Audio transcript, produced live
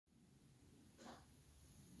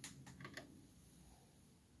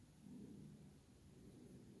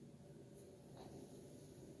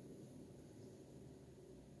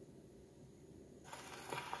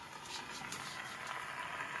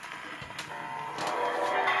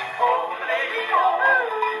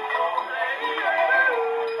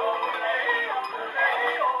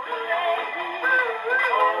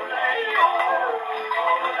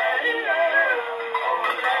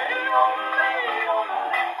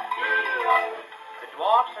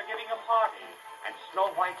party, and Snow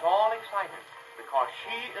White's all excited because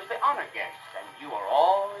she is the honor guest, and you are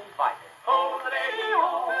all invited. Oh, the lady,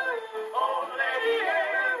 oh, the lady,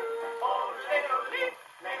 oh, little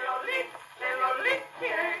leap,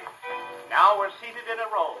 yeah. Now we're seated in a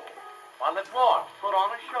row while the dwarfs put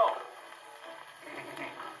on a show.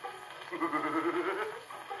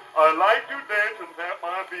 I like to dance and tap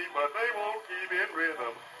my feet, but they won't keep in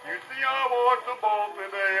rhythm. You see, I watched them both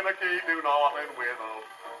today, and I can't do nothing with them.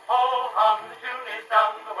 Oh, the tune is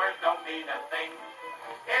done, the words don't mean a thing.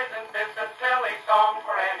 Isn't this a silly song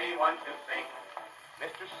for anyone to sing?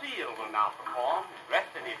 Mr. Seal will now perform,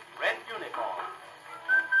 dressed in his red uniform.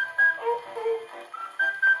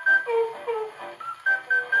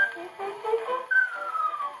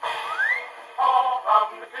 Oh,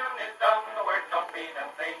 the tune is done, the words don't mean a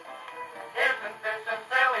thing. Isn't this a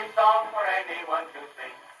silly song for anyone to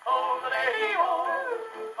sing? Oh, the lady, oh,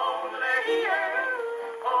 the lady,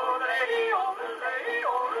 oh, the lady, oh, the lady,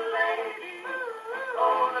 oh, the lady,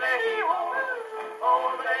 oh, the lady, oh, the lady,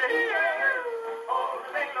 oh, the lady, yeah.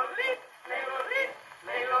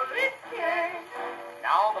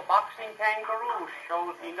 Now the boxing kangaroo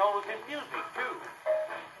shows he knows his music, too.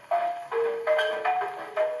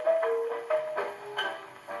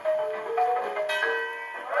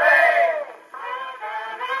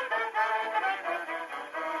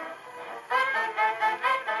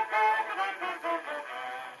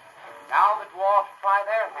 Now the dwarfs try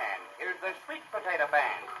their hand. Here's the sweet potato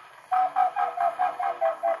band.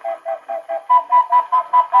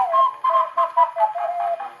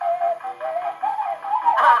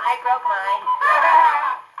 I broke mine.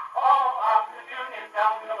 Oh, the tune is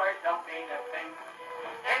done, the words don't mean a thing.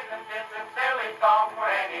 Isn't this a silly song for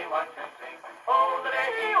anyone to sing? Oh, the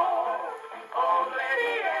lady, oh, the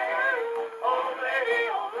lady, oh, the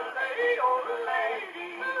lady, oh, the lady, oh, the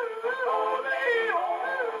lady, oh, the lady,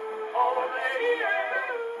 oh, the lady,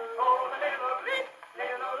 oh, the little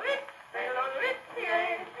leap,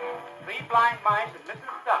 yeah. Three blind mice and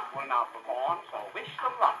Mrs. Duck will now perform, so wish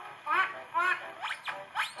them luck.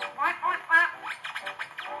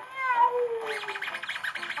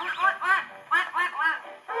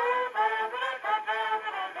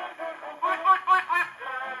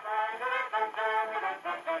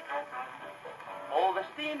 Oh, the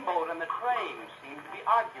steamboat and the train seem to be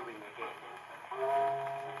arguing again.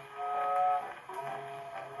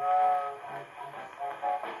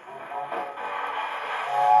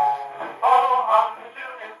 Oh, the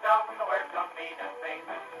tune is done, the words don't mean a thing.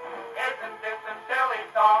 Isn't this a silly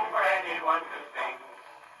song for anyone to